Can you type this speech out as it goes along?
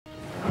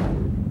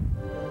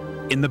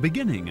In the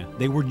beginning,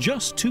 they were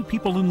just two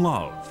people in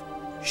love.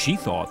 She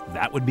thought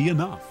that would be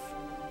enough.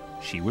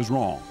 She was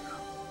wrong.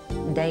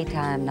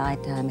 Daytime,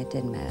 nighttime, it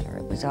didn't matter.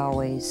 It was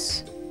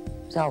always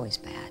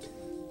bad.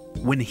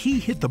 When he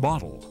hit the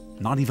bottle,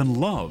 not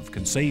even love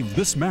could save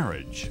this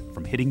marriage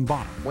from hitting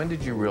bottom. When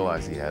did you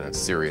realize he had a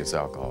serious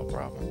alcohol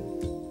problem?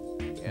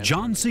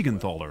 John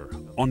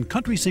Siegenthaler on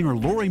country singer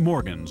Lorrie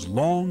Morgan's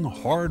long,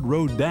 hard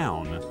road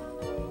down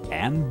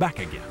and back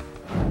again.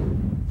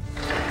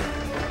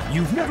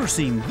 You've never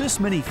seen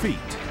this many feet,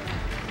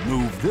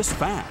 move this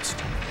fast,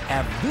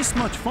 have this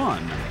much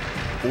fun,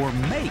 or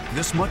make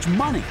this much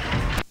money.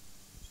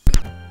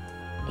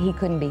 He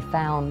couldn't be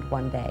found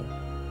one day.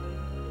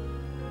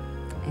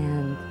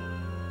 And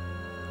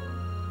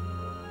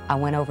I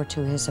went over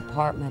to his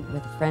apartment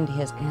with a friend of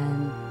his,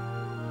 and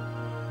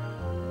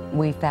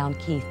we found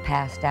Keith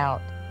passed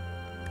out,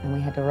 and we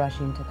had to rush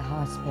him to the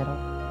hospital.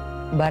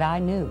 But I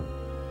knew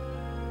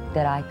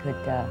that I could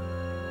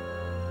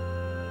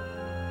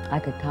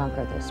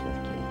conquer this with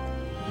Keith.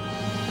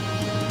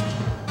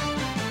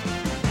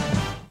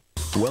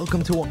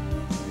 Welcome to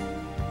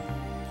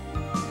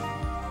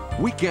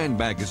Weekend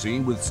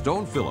Magazine with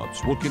Stone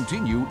Phillips will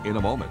continue in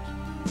a moment.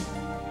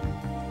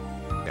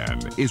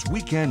 And is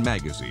Weekend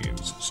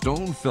Magazine's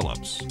Stone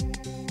Phillips.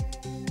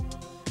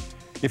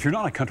 If you're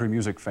not a country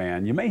music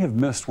fan, you may have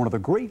missed one of the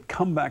great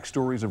comeback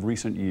stories of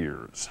recent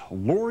years.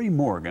 Lorrie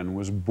Morgan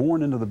was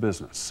born into the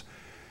business.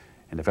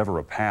 And if ever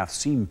a path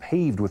seemed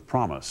paved with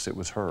promise, it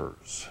was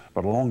hers.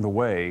 But along the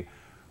way,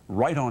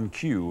 right on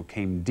cue,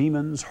 came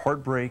demons,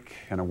 heartbreak,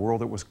 and a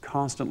world that was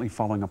constantly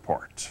falling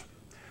apart.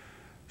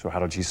 So how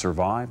did she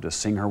survive to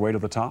sing her way to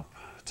the top?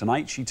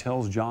 Tonight, she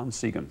tells John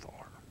Siegenthaler.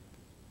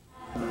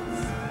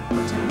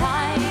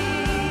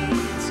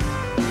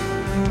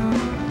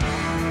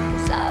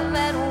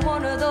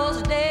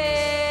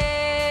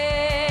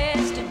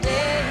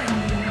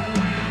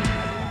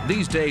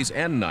 These days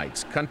and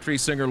nights, country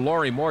singer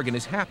Lorrie Morgan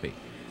is happy,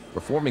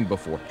 performing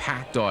before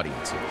packed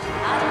audiences.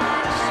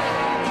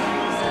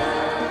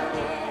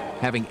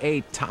 Having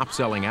 8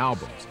 top-selling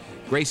albums,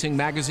 gracing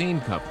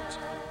magazine covers,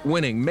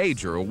 winning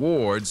major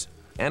awards,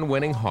 and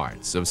winning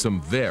hearts of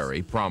some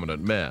very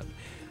prominent men.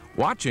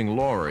 Watching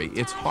Lorrie,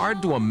 it's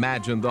hard to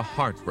imagine the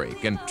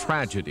heartbreak and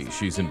tragedy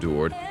she's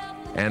endured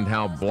and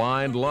how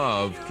blind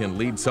love can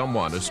lead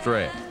someone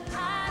astray.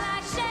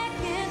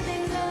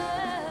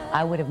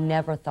 I would have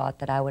never thought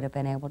that I would have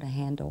been able to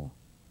handle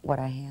what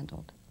I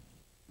handled.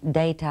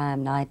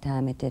 Daytime,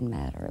 nighttime, it didn't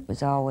matter. It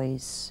was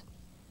always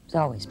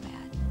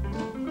bad.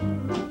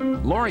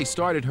 Lorrie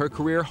started her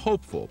career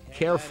hopeful,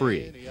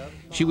 carefree.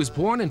 She was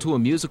born into a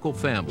musical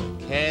family.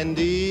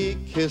 Candy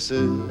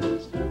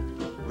kisses.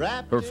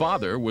 Her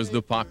father was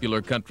the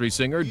popular country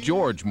singer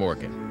George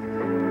Morgan.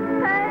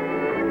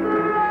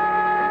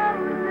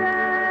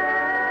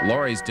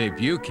 Lorrie's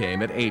debut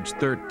came at age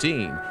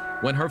 13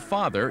 when her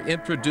father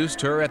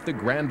introduced her at the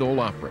Grand Ole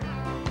Opry.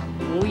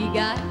 We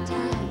got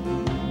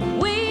time,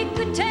 we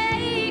could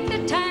take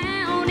the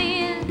town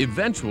in.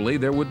 Eventually,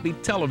 there would be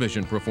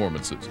television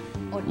performances.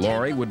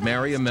 Lorrie would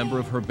marry a member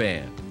of her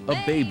band. A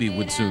baby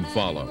would soon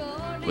follow,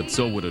 but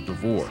so would a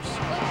divorce.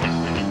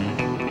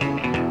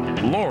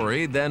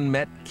 Lorrie then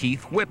met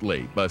Keith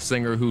Whitley, a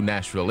singer who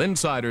Nashville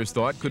insiders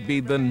thought could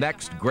be the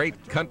next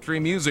great country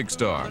music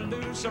star.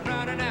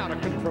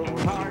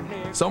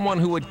 Someone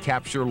who would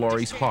capture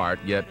Lorrie's heart,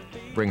 yet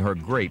bring her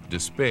great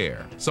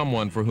despair.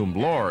 Someone for whom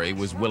Lorrie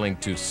was willing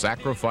to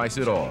sacrifice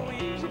it all.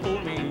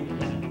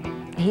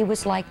 He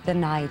was like the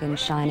knight in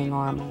shining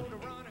armor.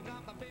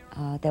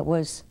 That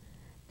was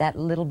that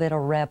little bit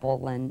of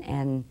rebel,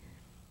 and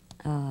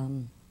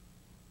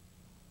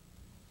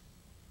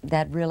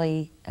that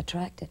really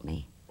attracted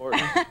me.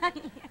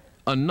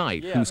 A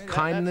knight whose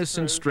kindness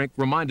and strength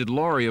reminded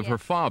Lorrie of her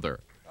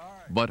father.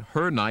 But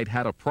her knight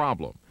had a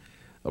problem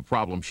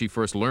she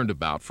first learned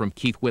about from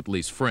Keith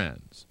Whitley's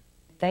friends.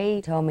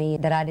 They told me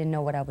that I didn't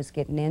know what I was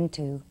getting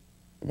into,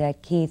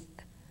 that Keith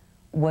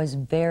was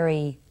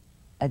very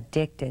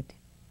addicted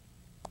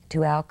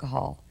to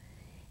alcohol.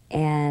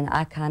 And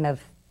I kind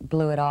of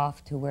blew it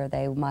off to where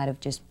they might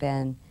have just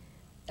been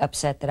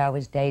upset that I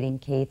was dating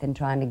Keith and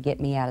trying to get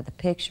me out of the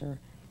picture.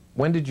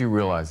 When did you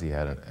realize he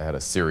had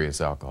a serious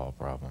alcohol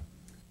problem?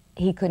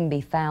 He couldn't be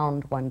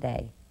found one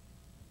day.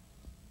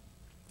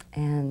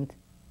 And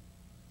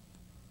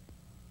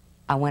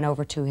I went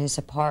over to his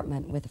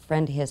apartment with a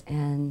friend of his,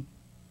 and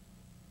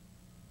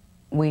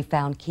we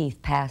found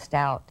Keith passed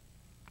out,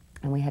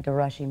 and we had to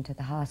rush him to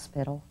the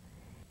hospital.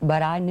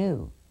 But I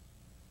knew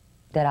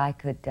that I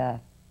could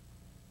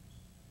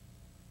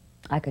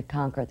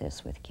conquer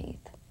this with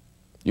Keith.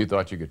 You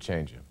thought you could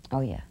change him?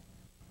 Oh, yeah.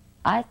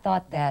 I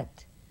thought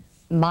that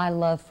my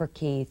love for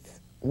Keith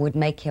would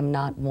make him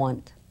not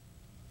want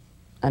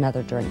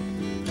another drink.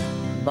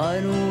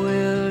 But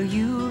will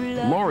you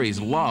love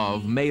Lorrie's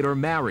love made her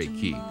marry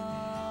Keith,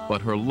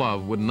 but her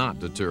love would not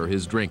deter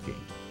his drinking.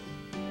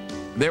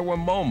 There were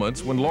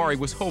moments when Lorrie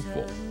was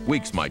hopeful.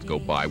 Weeks might go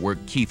by where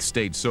Keith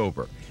stayed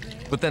sober,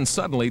 but then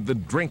suddenly the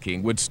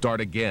drinking would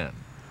start again.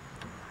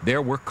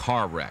 There were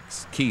car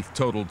wrecks. Keith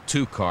totaled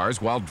 2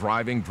 cars while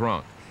driving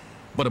drunk,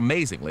 but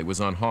amazingly was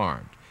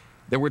unharmed.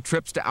 There were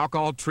trips to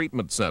alcohol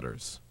treatment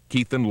centers.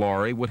 Keith and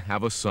Lorrie would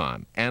have a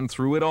son, and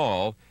through it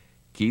all,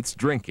 Keith's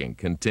drinking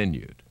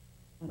continued.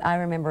 I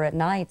remember at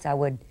nights I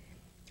would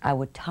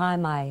tie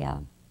my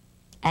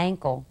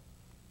ankle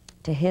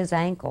to his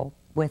ankle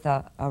with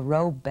a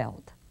robe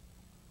belt,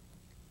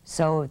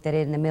 so that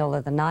in the middle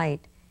of the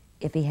night,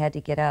 if he had to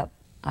get up,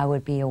 I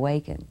would be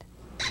awakened.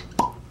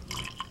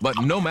 But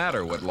no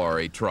matter what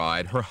Lorrie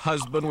tried, her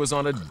husband was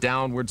on a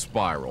downward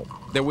spiral.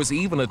 There was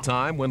even a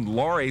time when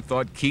Lorrie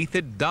thought Keith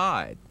had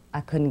died. I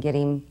couldn't get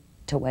him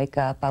to wake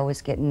up. I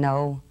was getting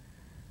no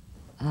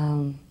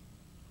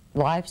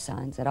life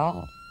signs at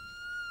all.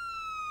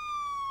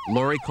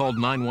 Lorrie called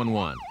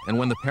 911, and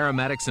when the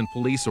paramedics and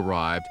police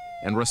arrived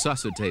and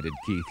resuscitated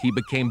Keith, he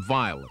became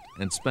violent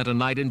and spent a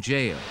night in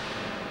jail.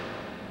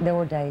 There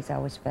were days I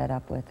was fed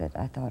up with it.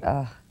 I thought,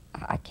 oh,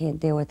 I can't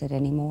deal with it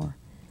anymore.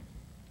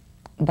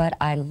 But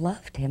I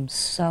loved him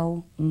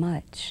so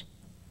much.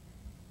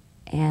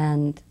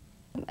 And,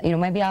 you know,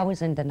 maybe I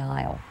was in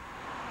denial.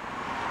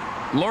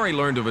 Lorrie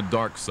learned of a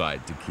dark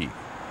side to Keith.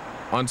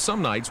 On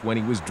some nights when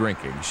he was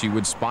drinking, she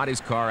would spot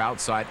his car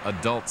outside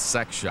adult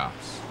sex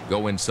shops,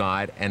 go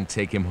inside, and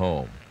take him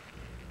home.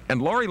 And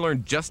Lorrie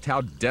learned just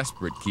how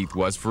desperate Keith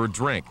was for a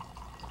drink.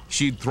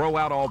 She'd throw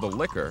out all the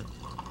liquor,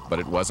 but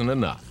it wasn't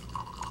enough.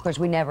 Of course,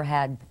 we never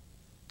had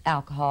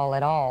alcohol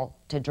at all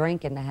to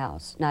drink in the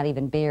house, not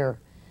even beer.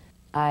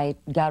 I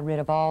got rid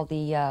of all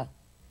the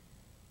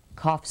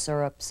cough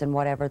syrups and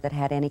whatever that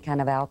had any kind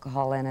of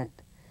alcohol in it.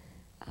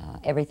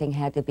 Everything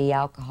had to be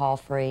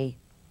alcohol-free.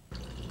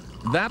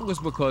 That was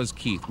because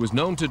Keith was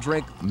known to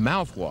drink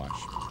mouthwash,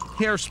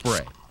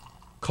 hairspray,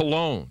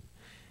 cologne,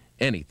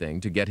 anything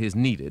to get his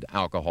needed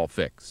alcohol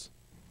fix.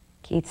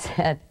 Keith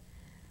said,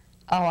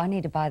 oh, I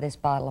need to buy this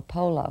bottle of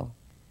Polo.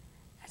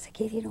 I said,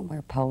 Keith, you don't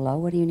wear Polo.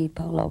 What do you need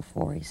Polo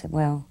for? He said,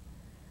 well,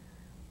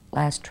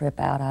 last trip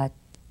out, I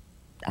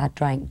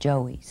drank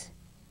Joey's,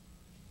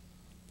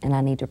 and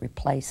I need to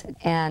replace it.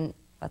 And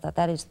I thought,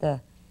 that is the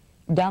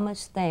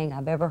dumbest thing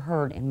I've ever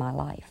heard in my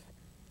life.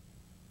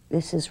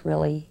 This is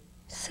really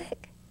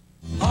sick.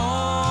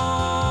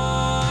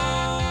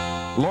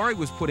 Lorrie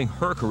was putting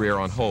her career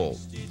on hold,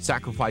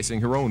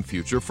 sacrificing her own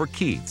future for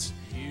Keith's.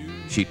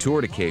 She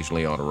toured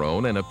occasionally on her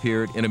own and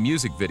appeared in a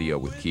music video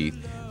with Keith,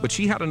 but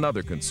she had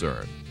another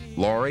concern.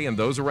 Lorrie and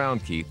those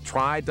around Keith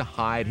tried to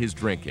hide his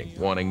drinking,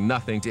 wanting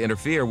nothing to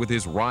interfere with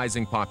his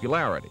rising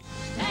popularity.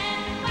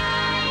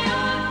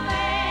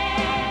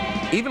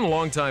 Even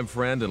longtime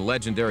friend and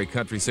legendary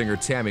country singer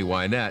Tammy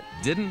Wynette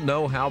didn't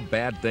know how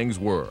bad things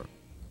were.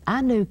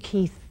 I knew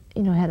Keith,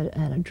 you know, had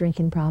a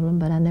drinking problem,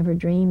 but I never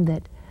dreamed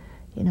that,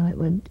 you know, it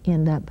would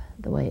end up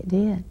the way it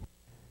did.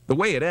 The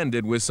way it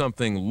ended was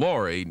something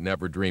Lorrie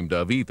never dreamed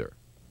of either.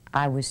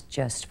 I was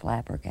just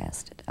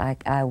flabbergasted.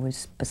 I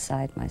was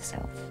beside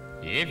myself.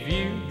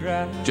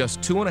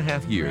 Just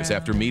 2.5 years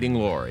after meeting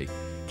Lorrie,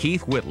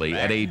 Keith Whitley,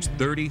 at age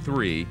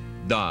 33,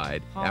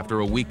 died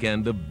after a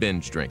weekend of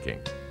binge drinking.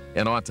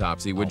 An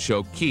autopsy would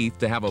show Keith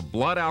to have a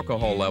blood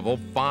alcohol level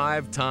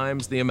 5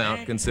 times the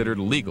amount considered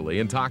legally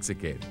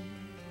intoxicated.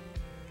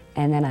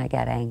 And then I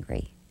got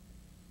angry.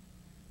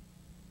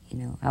 You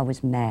know, I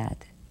was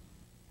mad.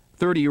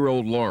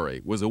 30-year-old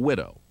Lorrie was a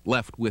widow,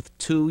 left with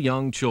 2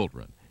 young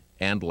children,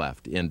 and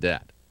left in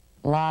debt.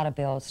 A lot of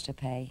bills to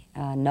pay,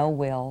 no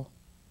will,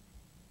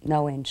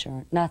 no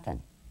insurance,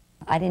 nothing.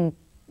 I didn't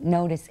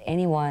notice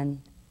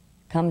anyone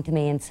come to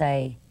me and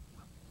say,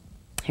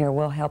 here,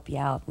 we'll help you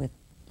out with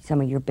some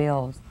of your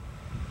bills.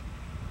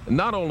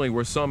 Not only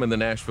were some in the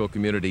Nashville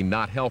community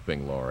not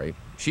helping Lorrie,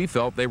 she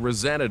felt they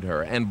resented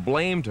her and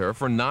blamed her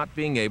for not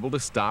being able to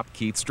stop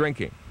Keith's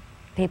drinking.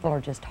 People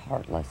are just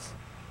heartless.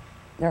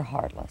 They're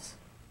heartless.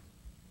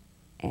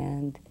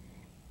 And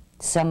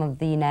some of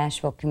the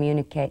Nashville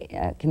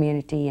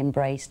community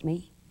embraced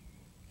me,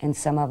 and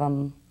some of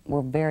them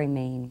were very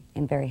mean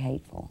and very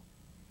hateful.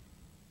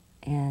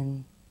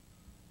 And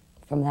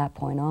from that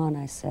point on,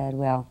 I said,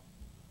 well,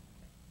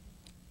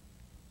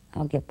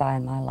 I'll get by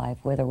in my life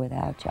with or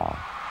without y'all.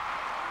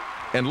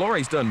 And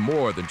Lorrie's done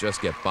more than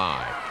just get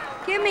by.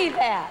 Give me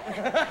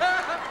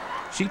that.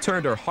 She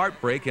turned her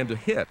heartbreak into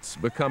hits,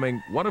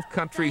 becoming one of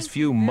country's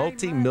few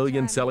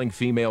multi-million selling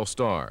female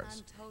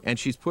stars. And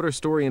she's put her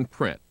story in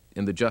print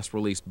in the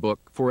just-released book,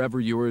 Forever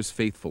Yours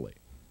Faithfully.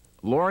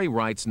 Lorrie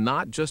writes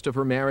not just of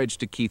her marriage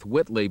to Keith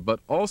Whitley, but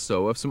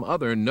also of some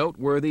other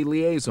noteworthy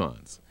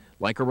liaisons,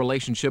 like a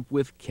relationship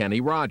with Kenny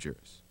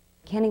Rogers.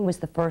 Kenny was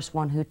the first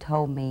one who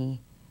told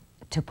me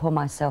to pull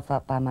myself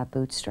up by my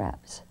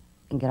bootstraps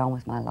and get on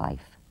with my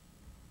life.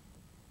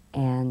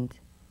 And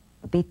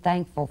be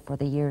thankful for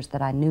the years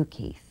that I knew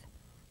Keith.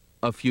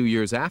 A few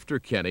years after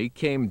Kenny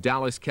came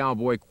Dallas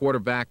Cowboy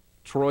quarterback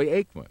Troy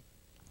Aikman.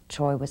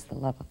 Troy was the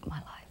love of my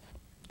life.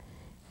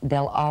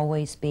 They'll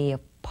always be a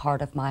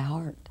part of my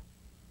heart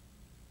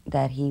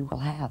that he will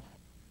have.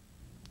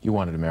 You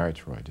wanted to marry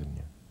Troy, didn't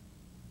you?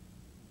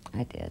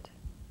 I did.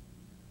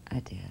 I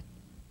did.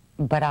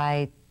 But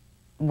I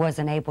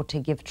wasn't able to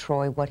give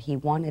Troy what he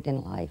wanted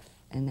in life.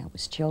 and that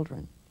was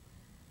children.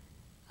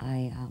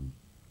 I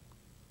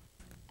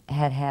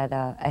had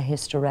a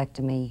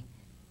hysterectomy.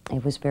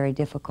 It was very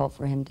difficult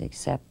for him to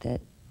accept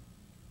that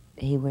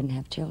he wouldn't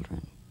have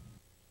children.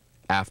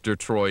 After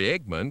Troy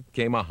Aikman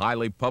came a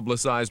highly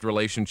publicized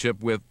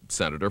relationship with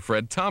Senator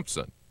Fred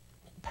Thompson.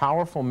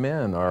 Powerful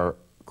men are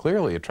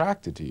clearly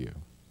attracted to you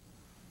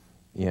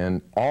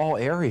in all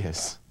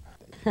areas.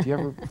 Do you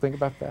ever think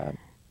about that?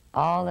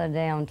 All the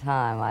damn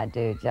time I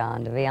do,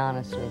 John, to be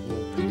honest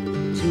with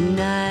you.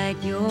 Tonight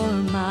you're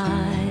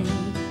mine.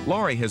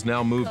 Lorrie has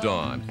now moved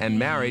on and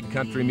married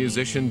country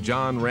musician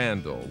John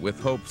Randall with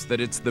hopes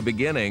that it's the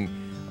beginning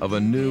of a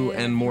new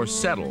and more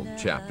settled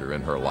chapter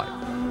in her life.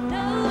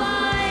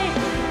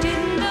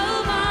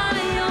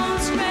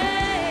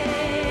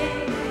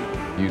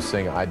 You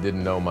sing, "I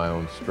didn't know my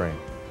own strength."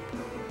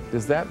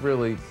 Does that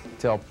really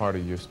tell part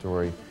of your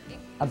story?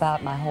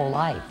 About my whole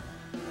life.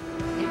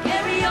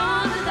 Carry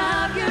on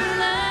without your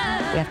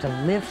love. We have to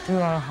live through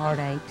our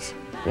heartaches,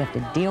 we have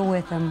to deal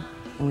with them,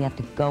 and we have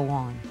to go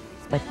on.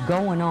 But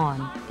going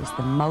on is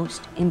the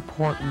most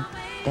important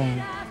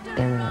thing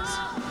there is.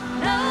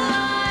 No,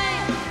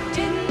 I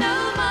didn't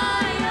know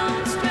my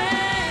own strength.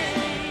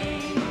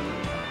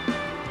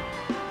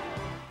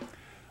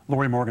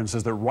 Lorrie Morgan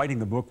says that writing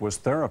the book was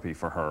therapy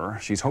for her.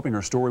 She's hoping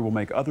her story will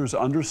make others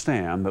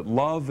understand that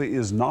love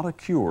is not a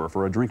cure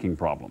for a drinking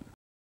problem,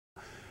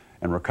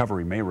 and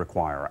recovery may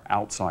require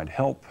outside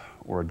help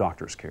or a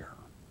doctor's care.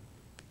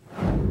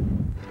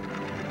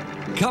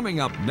 Coming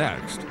up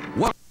next,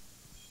 what